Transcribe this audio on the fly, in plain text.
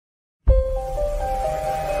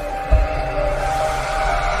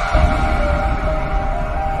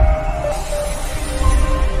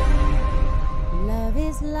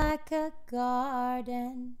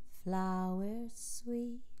garden, flowers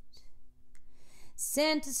sweet,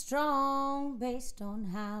 scent is strong based on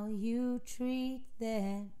how you treat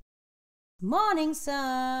them. Morning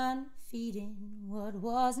sun feeding what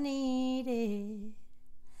was needed,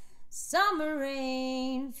 summer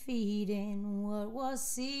rain feeding what was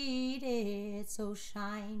seeded. So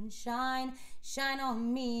shine, shine, shine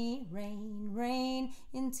on me, rain, rain,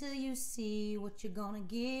 until you see what you're gonna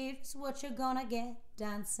give is what you're gonna get.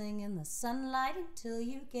 Dancing in the sunlight until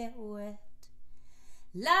you get wet.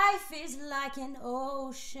 Life is like an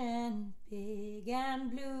ocean, big and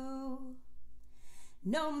blue.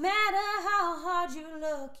 No matter how hard you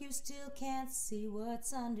look, you still can't see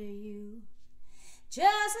what's under you.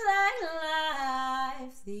 Just like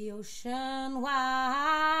life, the ocean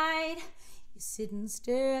wide, you sit and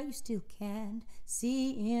stare, you still can't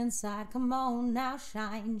see inside. Come on now,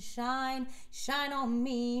 shine, shine, shine on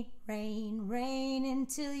me, rain, rain,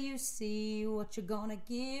 until you see what you're gonna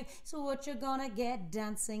give, so what you're gonna get.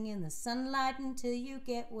 Dancing in the sunlight until you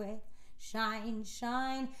get wet. Shine,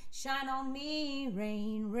 shine, shine on me,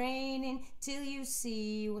 rain, rain, until you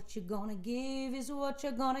see what you're gonna give is what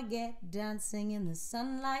you're gonna get. Dancing in the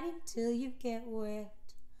sunlight until you get wet.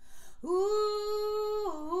 Ooh,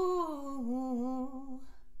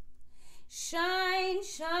 shine,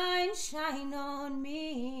 shine, shine on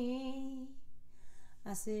me.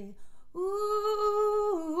 I say, ooh,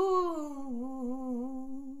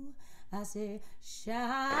 I say,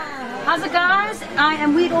 shine. How's it, guys? I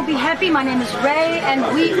am We'd All Be Happy. My name is Ray, and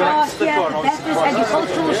we are here at the Bathurst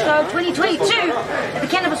Agricultural Show 2022 at the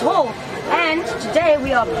Cannabis Hall. And today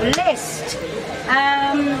we are blessed.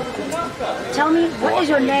 Tell me, what is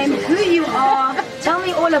your name, who you are, tell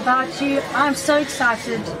me all about you. I'm so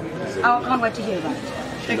excited. I can't wait to hear about it.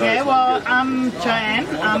 Okay, well, I'm Joanne.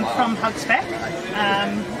 I'm from Hogsback.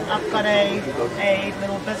 I've got a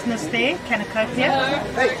little business there, Cannacopia.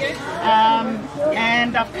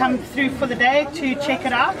 And I've come through for the day to check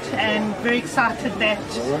it out, and very excited that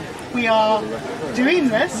we are doing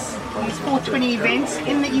these 420 events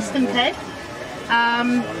in the Eastern Cape.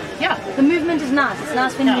 Yeah, the movement is nice. It's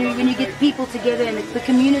nice when you get people together and the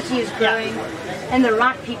community is growing, and the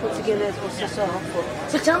right people together is also so helpful.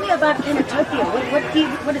 So tell me about Cannacopia.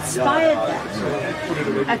 What inspired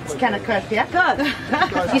that? It's Cannacopia. Go.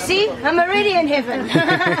 You see, I'm already in heaven.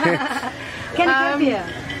 Cannacopia.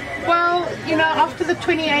 Well, you know, after the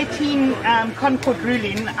 2018 Concord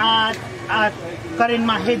ruling, I got in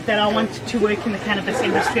my head that I wanted to work in the cannabis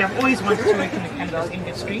industry. I've always wanted to work in the cannabis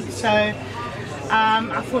industry. So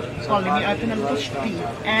I thought, well, let me open a little street.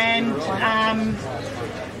 And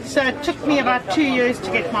so it took me about 2 years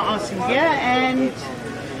to get my ass in gear, and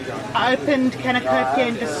I opened Cannacopia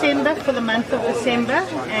in December, for the month of December,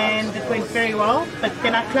 and it went very well. But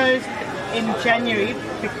then I closed in January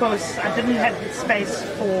because I didn't have the space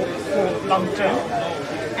for long term.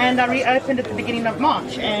 And I reopened at the beginning of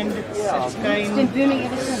March, and it's going... It's been booming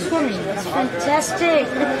ever since. Swimming. That's fantastic.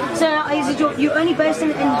 So is it you're only based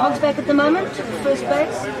in Hogsback at the moment, first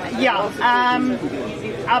base? Yeah.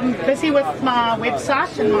 I'm busy with my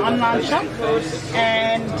website and my online shop,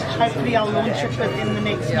 and hopefully I'll launch it within the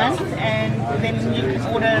next month, and then you can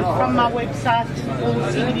order from my website all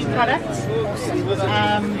CBD products.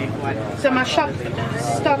 So my shop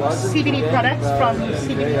stocks CBD products, from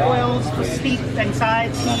CBD oils for sleep,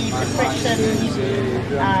 anxiety, depression,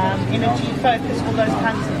 energy focus, all those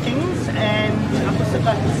kinds of things. And I've also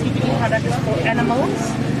got CBD products for animals.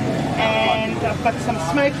 And I've got some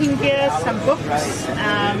smoking gear, some books.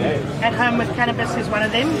 At Home with Cannabis is one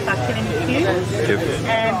of them, by Killing the Queue.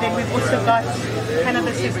 And then we've also got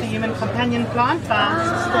Cannabis is the Human Companion Plant by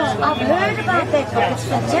Sister. I've heard about that book. It's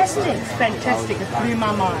fantastic. It's fantastic. It blew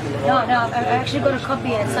my mind. No, I've actually got a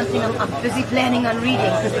copy, and something I'm busy planning on reading,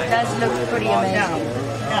 because it does look pretty amazing.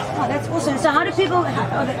 Yeah. Oh, that's awesome. So how do people, do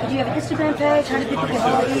you have an Instagram page? How do people get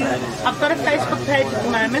hold of you? I've got a Facebook page at the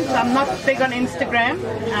moment. I'm not big on Instagram.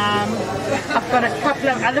 I've got a couple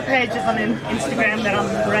of other pages on Instagram that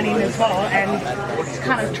I'm running as well, and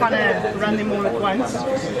kind of trying to run them all at once.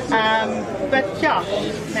 But yeah,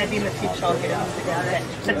 maybe in the future I'll get an Instagram page.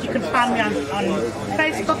 But you can find me on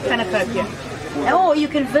Facebook, Cannacopia. Or you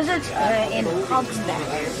can visit in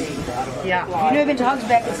Hogsback. Yeah. If you've never been to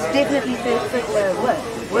Hogsback, it's definitely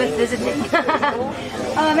worth visiting.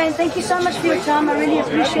 Oh man, thank you so much for your time. I really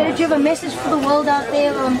appreciate it. Do you have a message for the world out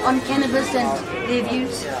there on cannabis and their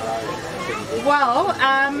views? Well,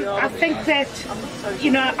 I think that,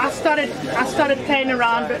 you know, I started playing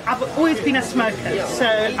around, but I've always been a smoker. So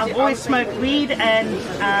I've always smoked weed, and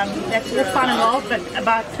that's all fun and well. But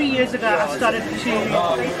about 3 years ago, I started to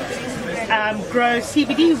grow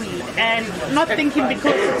CBD weed, and not thinking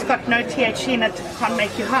because it's got no THC in it, it can't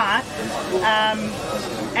make you high.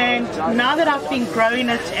 And now that I've been growing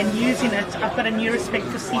it and using it, I've got a new respect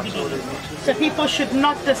for CBD. So people should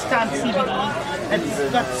not discount CBD.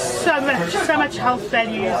 It's got so much health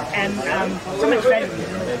values and so much value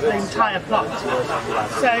the entire plant.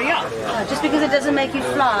 So yeah. Just because it doesn't make you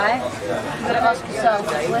fly, you've got to ask yourself,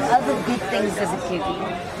 what other good things does it give you?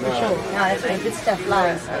 For sure. No, that's great. Good stuff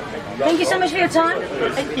lies. Thank you so much for your time.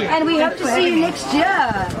 Thank you. And we hope to see you next year.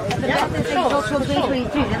 The Yeah, Bathurst sure, Show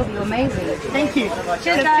 2023. That'll be amazing. Thank you.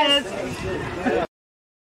 Cheers, guys.